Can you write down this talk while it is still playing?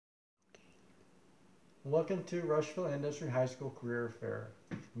Welcome to Rushville Industry High School Career Fair.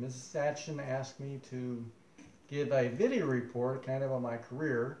 Mrs. Satchin asked me to give a video report kind of on my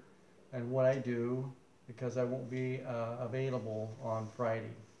career and what I do because I won't be available on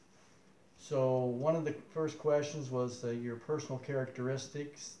Friday. So one of the first questions was your personal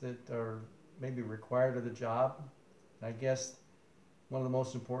characteristics that are maybe required of the job. And I guess one of the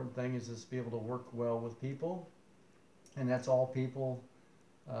most important things is to be able to work well with people, and that's all people.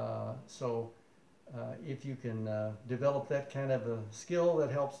 If you can develop that kind of a skill,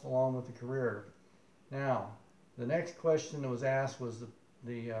 that helps along with the career. Now, the next question that was asked was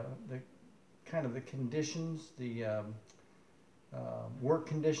the kind of the conditions, the work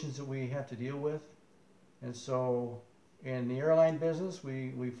conditions that we have to deal with. And so in the airline business,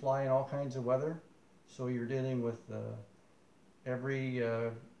 we fly in all kinds of weather. So you're dealing with every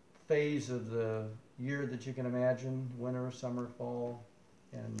phase of the year that you can imagine: winter, summer, fall,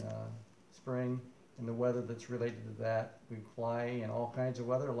 and spring, and the weather that's related to that. We fly in all kinds of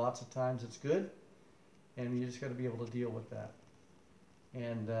weather. Lots of times it's good, and you just got to be able to deal with that.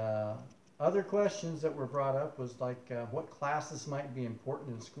 And other questions that were brought up was like what classes might be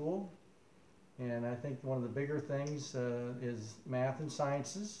important in school. And I think one of the bigger things is math and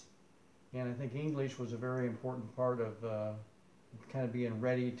sciences. And I think English was a very important part of kind of being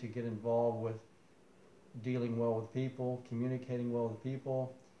ready to get involved with dealing well with people, communicating well with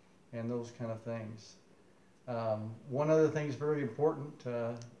people, and those kind of things. One other thing is very important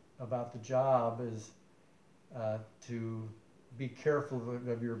about the job is to be careful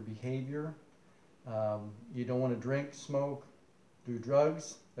of your behavior. You don't want to drink, smoke, do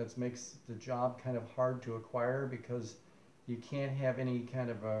drugs. That makes the job kind of hard to acquire because you can't have any kind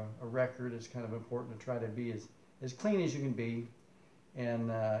of a record. It's kind of important to try to be as clean as you can be,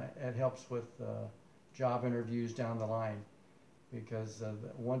 and it helps with job interviews down the line, because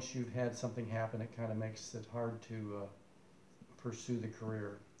once you've had something happen, it kind of makes it hard to pursue the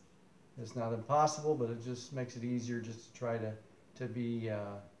career. It's not impossible, but it just makes it easier just to try to be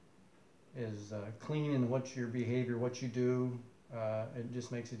as clean in what your behavior, what you do. It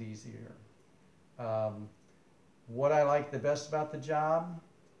just makes it easier. What I like the best about the job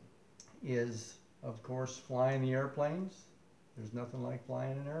is, of course, flying the airplanes. There's nothing like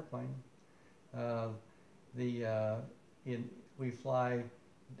flying an airplane. We fly,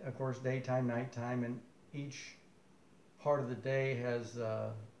 of course, daytime, nighttime, and each part of the day has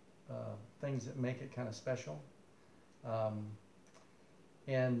things that make it kind of special.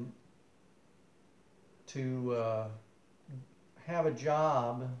 And to have a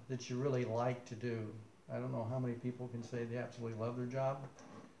job that you really like to do. I don't know how many people can say they absolutely love their job,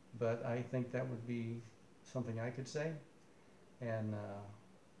 but I think that would be something I could say. And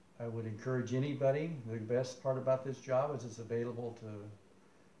I would encourage anybody. The best part about this job is it's available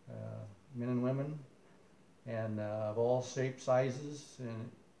to men and women, and of all shapes, sizes, and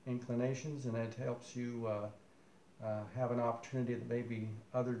inclinations, and it helps you have an opportunity that maybe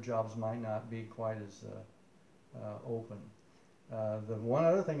other jobs might not be quite as open. The one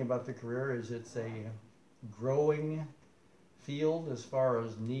other thing about the career is it's a growing field as far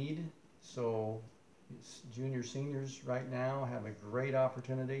as need. So junior seniors right now have a great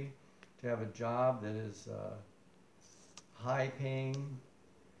opportunity to have a job that is high paying,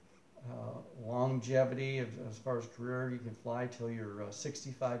 longevity as far as career. You can fly till you're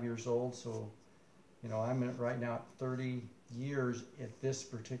 65 years old. So, you know, I'm right now at 30 years at this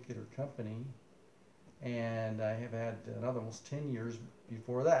particular company, and I have had another almost 10 years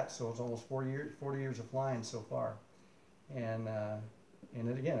before that. So it's almost 40 years of flying so far. And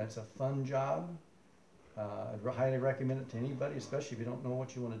again, it's a fun job. I'd highly recommend it to anybody, especially if you don't know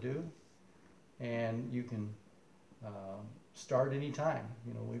what you want to do. And you can start anytime.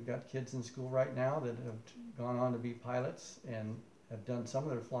 You know, we've got kids in school right now that have gone on to be pilots and have done some of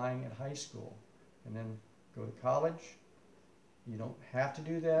their flying at high school and then go to college. You don't have to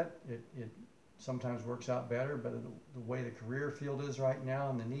do that. It sometimes works out better, but the way the career field is right now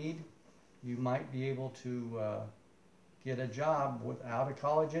and the need, you might be able to get a job without a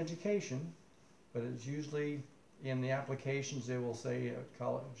college education, but it's usually in the applications they will say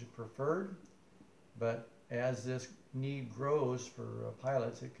college preferred. But as this need grows for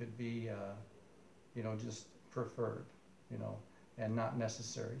pilots, it could be, you know, just preferred, you know, and not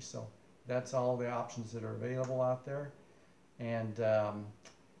necessary. So that's all the options that are available out there. And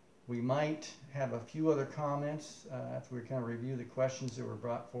we might have a few other comments after we kind of review the questions that were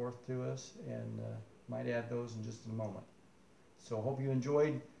brought forth to us, and might add those in just a moment. So I hope you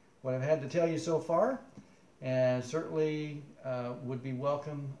enjoyed what I've had to tell you so far, and certainly would be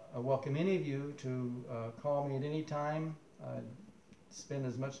welcome any of you to call me at any time. Spend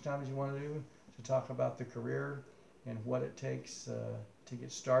as much time as you want to do to talk about the career and what it takes to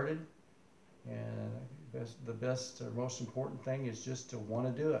get started. And the best or most important thing is just to want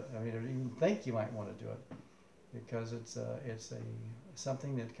to do it. I mean, or even think you might want to do it, because it's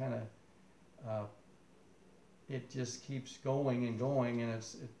something that kind of it just keeps going and going, and it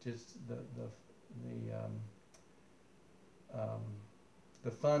just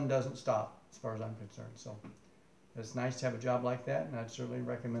the fun doesn't stop as far as I'm concerned. So it's nice to have a job like that, and I'd certainly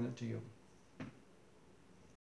recommend it to you.